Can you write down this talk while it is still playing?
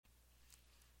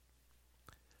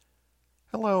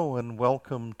Hello and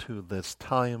welcome to this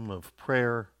time of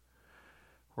prayer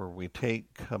where we take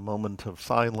a moment of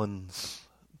silence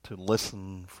to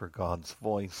listen for God's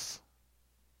voice.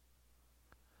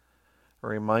 A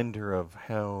reminder of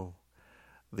how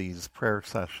these prayer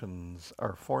sessions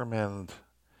are formatted.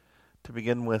 To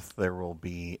begin with, there will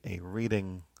be a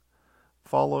reading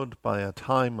followed by a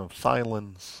time of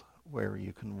silence where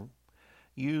you can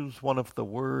use one of the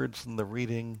words in the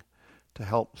reading to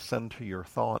help center your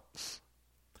thoughts,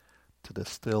 to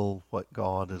distill what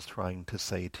God is trying to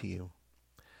say to you.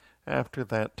 After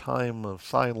that time of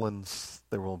silence,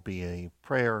 there will be a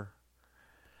prayer,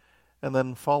 and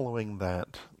then following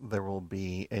that, there will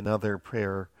be another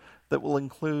prayer that will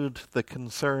include the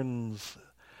concerns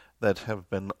that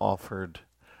have been offered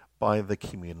by the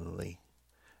community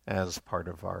as part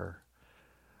of our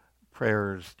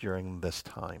prayers during this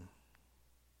time.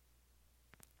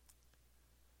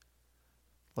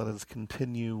 Let us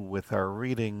continue with our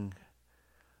reading,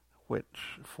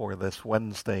 which for this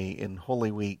Wednesday in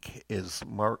Holy Week is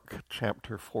Mark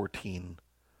chapter 14,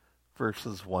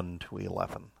 verses 1 to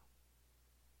 11.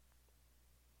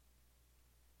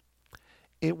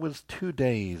 It was 2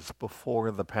 days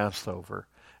before the Passover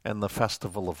and the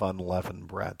festival of unleavened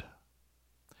bread.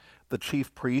 The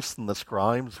chief priests and the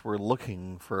scribes were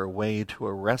looking for a way to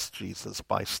arrest Jesus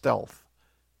by stealth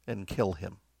and kill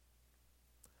him.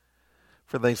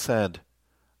 For they said,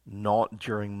 "Not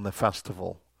during the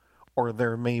festival, or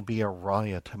there may be a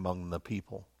riot among the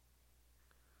people."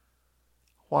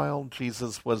 While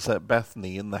Jesus was at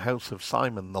Bethany in the house of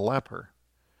Simon the leper,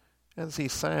 as he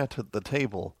sat at the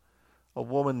table, a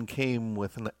woman came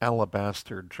with an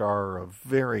alabaster jar of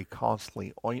very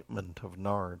costly ointment of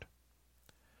nard.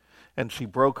 And she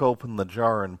broke open the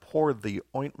jar and poured the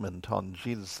ointment on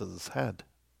Jesus' head.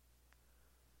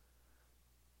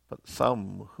 But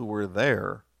some who were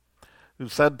there, who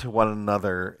said to one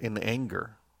another in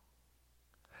anger,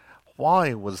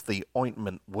 "Why was the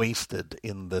ointment wasted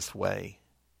in this way?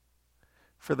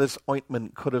 For this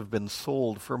ointment could have been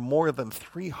sold for more than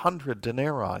 300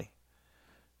 denarii,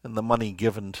 and the money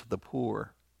given to the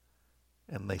poor."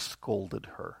 And they scolded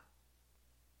her.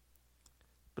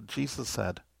 But Jesus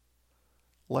said,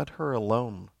 "Let her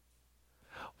alone.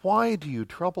 Why do you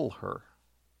trouble her?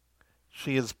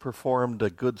 She has performed a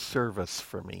good service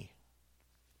for me.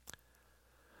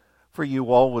 For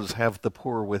you always have the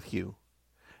poor with you,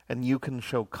 and you can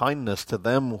show kindness to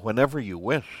them whenever you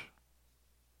wish.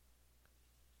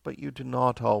 But you do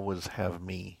not always have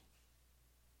me.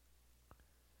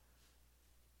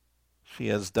 She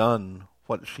has done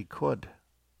what she could.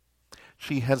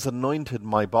 She has anointed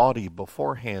my body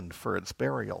beforehand for its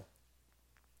burial.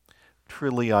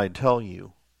 Truly I tell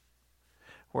you,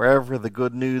 wherever the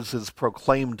good news is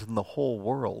proclaimed in the whole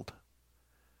world,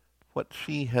 what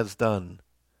she has done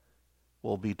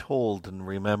will be told in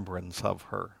remembrance of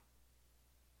her."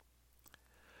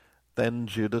 Then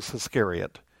Judas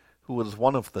Iscariot, who was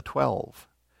one of the 12,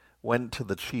 went to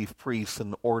the chief priests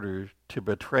in order to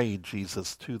betray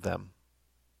Jesus to them.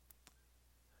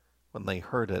 When they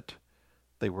heard it,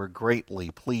 they were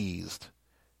greatly pleased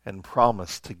and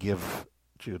promised to give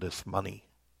Judas money.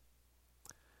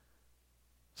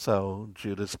 So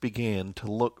Judas began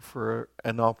to look for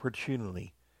an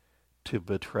opportunity to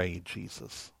betray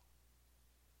Jesus.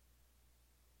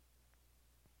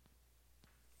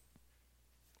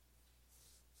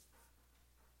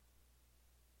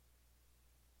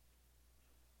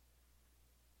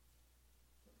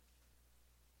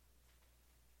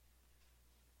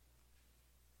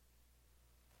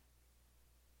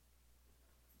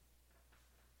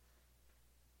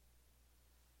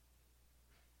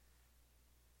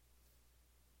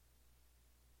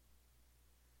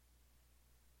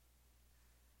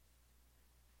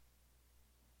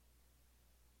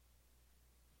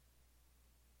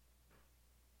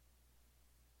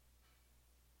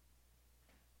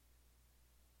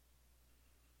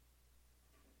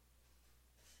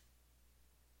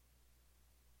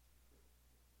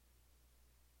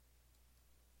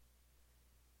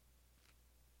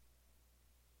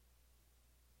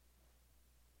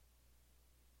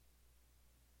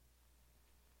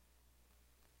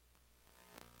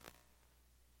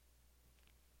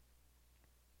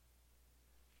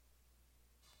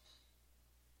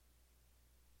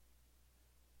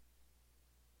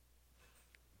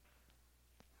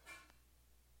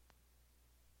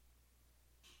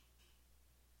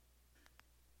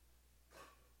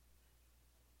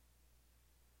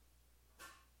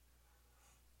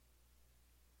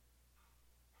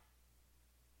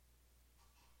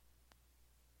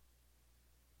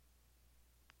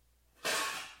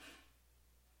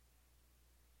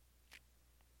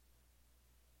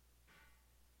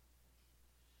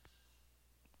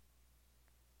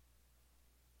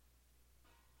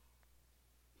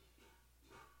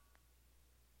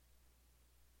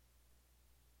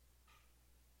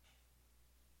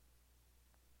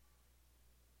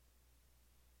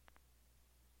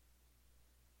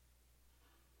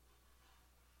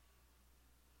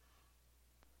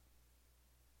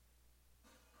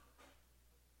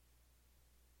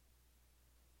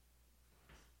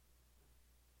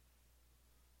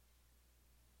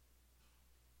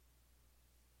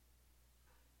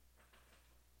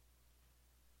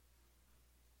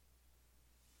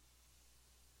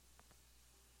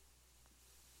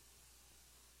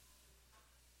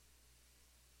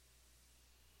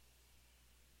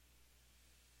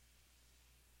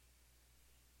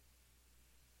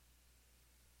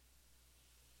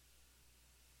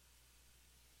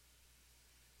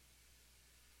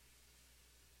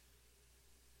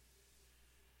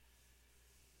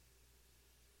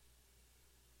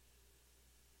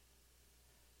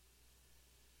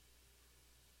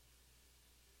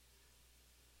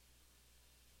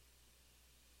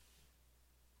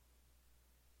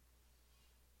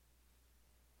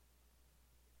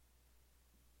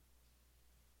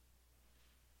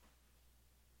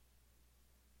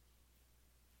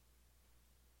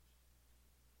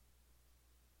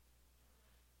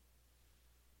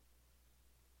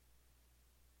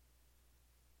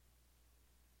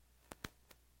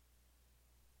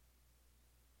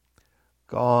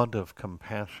 God of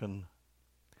compassion,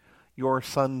 your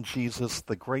Son Jesus,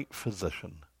 the great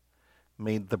physician,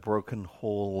 made the broken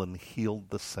whole and healed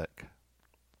the sick.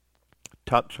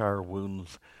 Touch our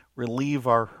wounds, relieve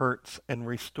our hurts, and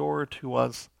restore to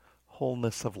us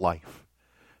wholeness of life.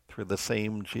 Through the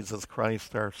same Jesus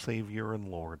Christ, our Savior and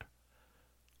Lord.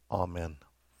 Amen.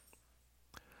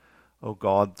 O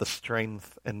God, the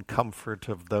strength and comfort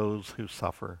of those who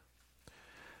suffer,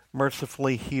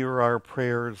 mercifully hear our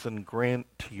prayers and grant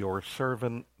to your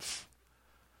servants,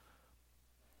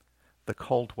 the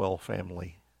Caldwell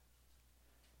family,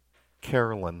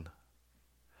 Carolyn,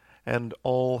 and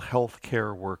all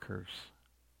healthcare workers,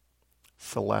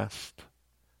 Celeste,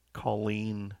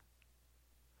 Colleen,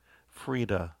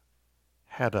 Frida,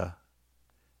 Hedda,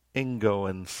 Ingo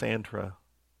and Sandra,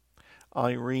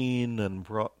 Irene and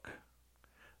Brooke,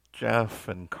 Jeff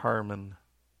and Carmen,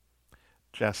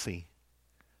 Jesse,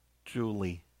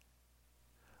 Julie,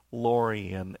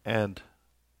 Lori and Ed,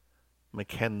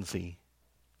 Mackenzie,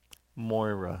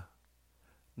 Moira,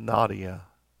 Nadia,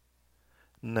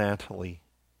 Natalie,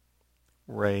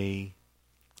 Ray,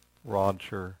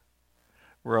 Roger,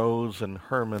 Rose and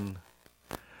Herman,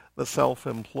 the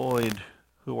self-employed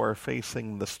who are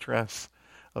facing the stress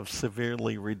of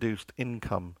severely reduced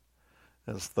income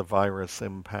as the virus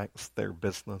impacts their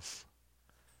business,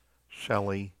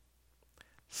 Shelley,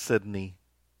 Sydney,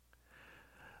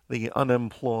 the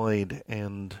unemployed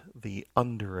and the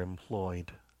underemployed,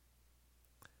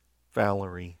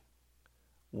 Valerie,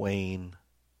 Wayne,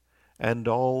 and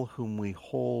all whom we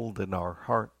hold in our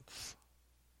hearts.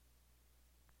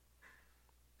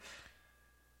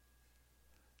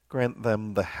 Grant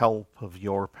them the help of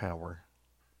your power,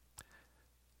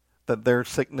 that their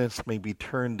sickness may be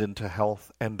turned into health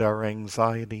and our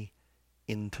anxiety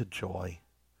into joy.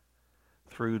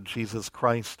 Through Jesus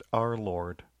Christ our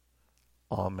Lord.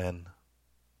 Amen.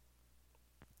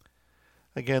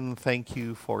 Again, thank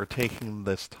you for taking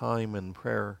this time in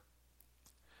prayer.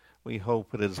 We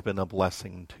hope it has been a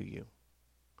blessing to you.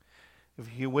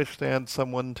 If you wish to add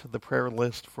someone to the prayer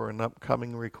list for an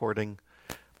upcoming recording,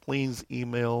 please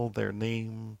email their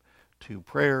name to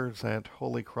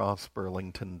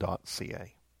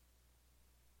prayers@holycrossburlington.ca.